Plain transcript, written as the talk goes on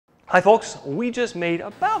Hi folks, we just made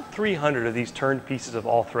about 300 of these turned pieces of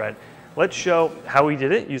all thread. Let's show how we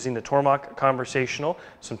did it using the Tormach conversational,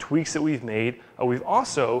 some tweaks that we've made. We've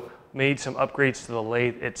also made some upgrades to the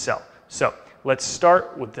lathe itself. So let's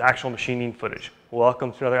start with the actual machining footage.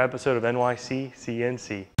 Welcome to another episode of NYC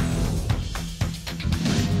CNC.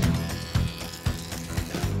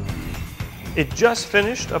 It just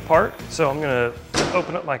finished apart, so I'm gonna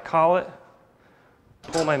open up my collet,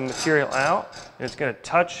 pull my material out, and it's gonna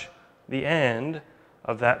touch the end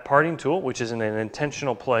of that parting tool, which is in an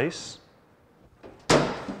intentional place.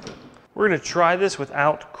 We're gonna try this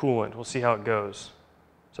without coolant. We'll see how it goes.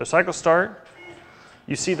 So cycle start.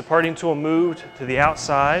 You see the parting tool moved to the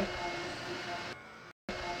outside.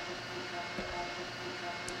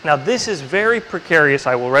 Now this is very precarious,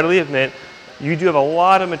 I will readily admit. You do have a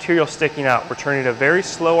lot of material sticking out. We're turning at a very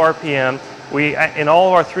slow RPM. We, in all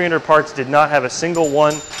of our 300 parts, did not have a single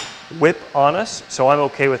one whip on us, so I'm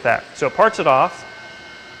okay with that. So it parts it off,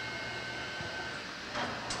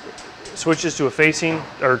 switches to a facing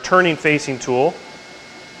or turning facing tool.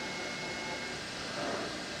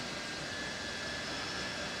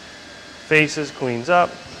 Faces, cleans up,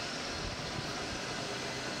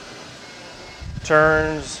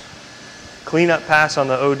 turns, cleanup pass on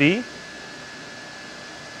the OD.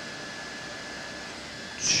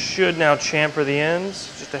 Should now chamfer the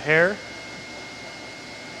ends, just a hair.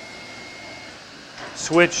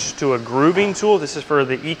 Switch to a grooving tool. This is for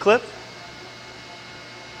the E-clip.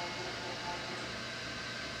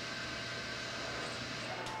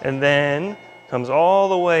 And then comes all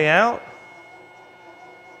the way out.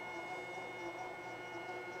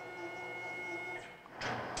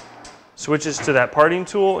 Switches to that parting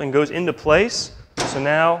tool and goes into place. So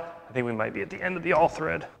now I think we might be at the end of the all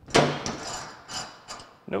thread.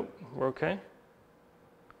 Nope, we're okay.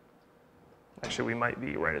 Actually, we might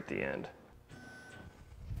be right at the end.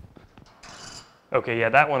 Okay, yeah,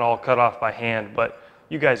 that one all cut off by hand, but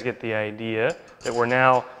you guys get the idea that we're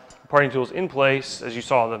now parting tools in place, as you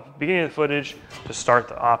saw at the beginning of the footage, to start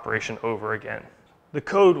the operation over again. The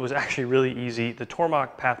code was actually really easy. The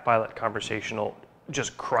Tormach PathPilot conversational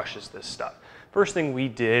just crushes this stuff. First thing we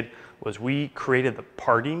did was we created the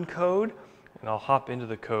parting code, and I'll hop into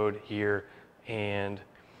the code here, and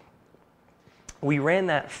we ran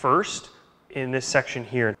that first in this section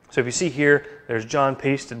here. So if you see here, there's John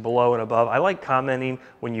pasted below and above. I like commenting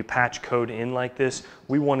when you patch code in like this.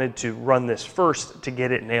 We wanted to run this first to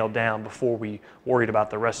get it nailed down before we worried about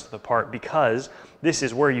the rest of the part, because this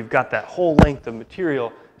is where you've got that whole length of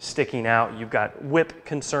material sticking out. You've got whip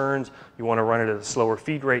concerns. You want to run it at a slower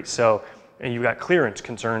feed rate. So, and you've got clearance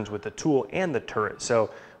concerns with the tool and the turret. So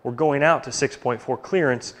we're going out to 6.4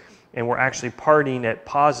 clearance, and we're actually parting at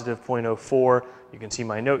positive 0.04. You can see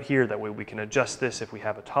my note here, that way we can adjust this if we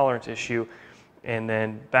have a tolerance issue. And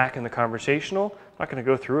then back in the conversational, I'm not gonna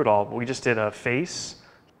go through it all, but we just did a face,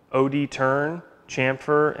 OD turn,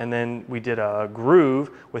 chamfer, and then we did a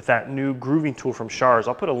groove with that new grooving tool from Shars.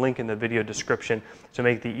 I'll put a link in the video description to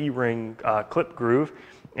make the E-ring clip groove.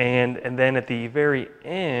 And then at the very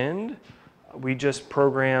end, we just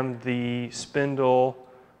programmed the spindle.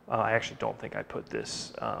 I actually don't think I put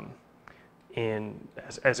this in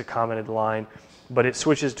as a commented line, but it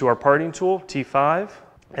switches to our parting tool, T5,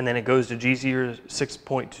 and then it goes to G0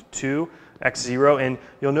 6.2 X0, and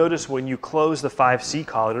you'll notice when you close the 5C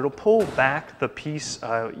collet, it'll pull back the piece,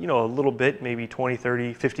 you know, a little bit, maybe 20,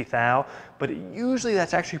 30, 50 thou, but usually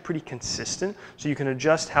that's actually pretty consistent, so you can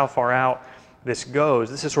adjust how far out this goes.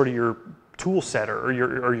 This is sort of your tool setter or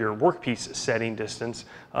your workpiece setting distance,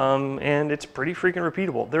 and it's pretty freaking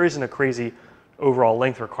repeatable. There isn't a crazy overall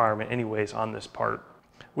length requirement anyways on this part.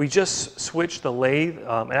 We just switched the lathe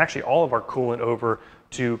and actually all of our coolant over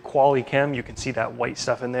to QualiChem. You can see that white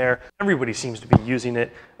stuff in there. Everybody seems to be using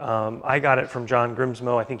it. I got it from John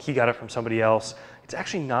Grimsmo. I think he got it from somebody else. It's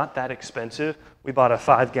actually not that expensive. We bought a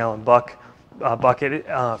 5-gallon bucket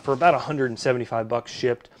for about 175 bucks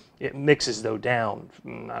shipped. It mixes though down,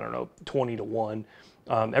 I don't know, 20 to 1.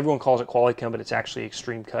 Everyone calls it QualiChem, but it's actually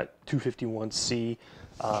Extreme Cut 251C.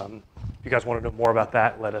 If you guys want to know more about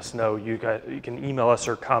that, let us know. You can email us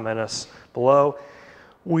or comment us below.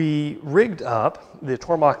 We rigged up the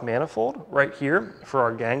Tormach manifold right here for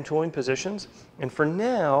our gang tooling positions. And for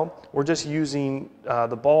now, we're just using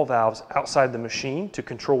the ball valves outside the machine to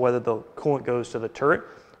control whether the coolant goes to the turret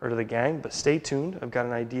or to the gang, but stay tuned. I've got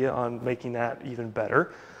an idea on making that even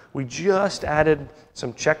better. We just added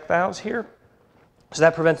some check valves here. So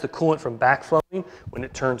that prevents the coolant from backflowing when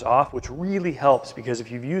it turns off, which really helps because if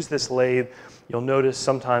you've used this lathe, you'll notice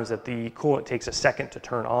sometimes that the coolant takes a second to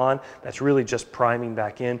turn on. That's really just priming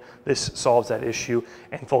back in. This solves that issue.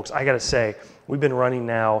 And folks, I gotta say, we've been running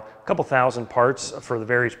now a couple thousand parts for the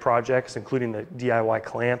various projects, including the DIY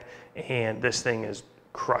clamp, and this thing is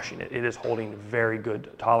crushing it. It is holding very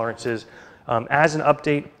good tolerances. As an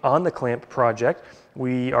update on the clamp project,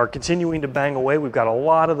 we are continuing to bang away. We've got a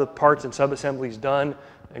lot of the parts and sub-assemblies done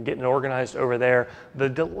and getting organized over there. The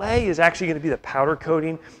delay is actually going to be the powder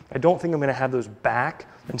coating. I don't think I'm going to have those back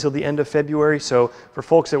until the end of February. So for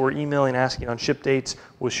folks that were emailing asking on ship dates,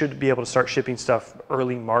 we should be able to start shipping stuff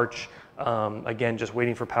early March. Again, just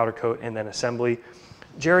waiting for powder coat and then assembly.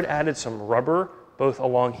 Jared added some rubber both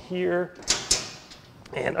along here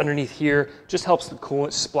and underneath here. Just helps the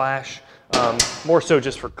coolant splash. More so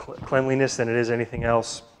just for cleanliness than it is anything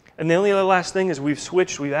else. And the only other last thing is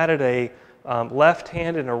we've added a left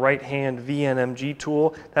hand and a right hand VNMG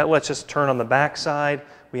tool. That lets us turn on the back side.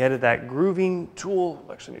 We added that grooving tool.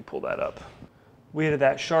 Actually, let me pull that up. We added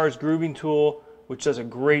that Schar's grooving tool, which does a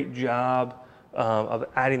great job of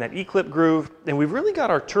adding that E-clip groove. And we've really got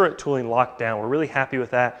our turret tooling locked down. We're really happy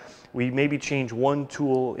with that. We maybe change one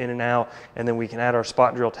tool in and out, and then we can add our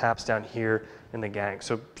spot drill taps down here in the gang.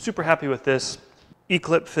 So super happy with this.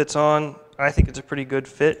 E-clip fits on. I think it's a pretty good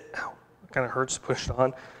fit. Ow, it kind of hurts pushed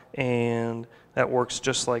on. And that works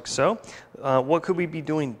just like so. What could we be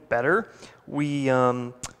doing better?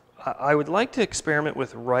 I would like to experiment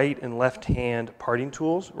with right and left hand parting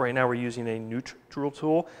tools. Right now we're using a neutral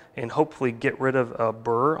tool and hopefully get rid of a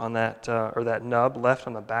burr on that, or that nub left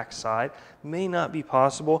on the back side. May not be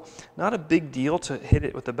possible. Not a big deal to hit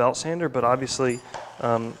it with the belt sander, but obviously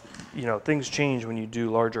you know, things change when you do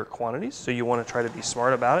larger quantities, so you want to try to be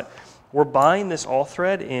smart about it. We're buying this all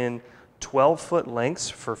thread in 12-foot lengths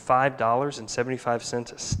for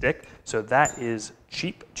 $5.75 a stick, so that is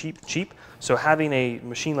cheap, cheap, cheap. So having a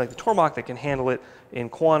machine like the Tormach that can handle it in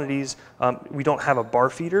quantities, we don't have a bar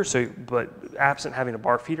feeder, but absent having a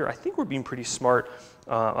bar feeder, I think we're being pretty smart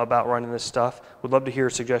about running this stuff. Would love to hear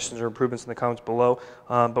suggestions or improvements in the comments below,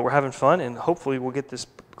 but we're having fun, and hopefully we'll get this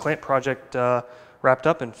clamp project wrapped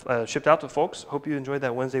up and shipped out to folks. Hope you enjoyed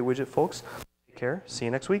that Wednesday widget, folks. Take care. See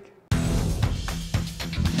you next week.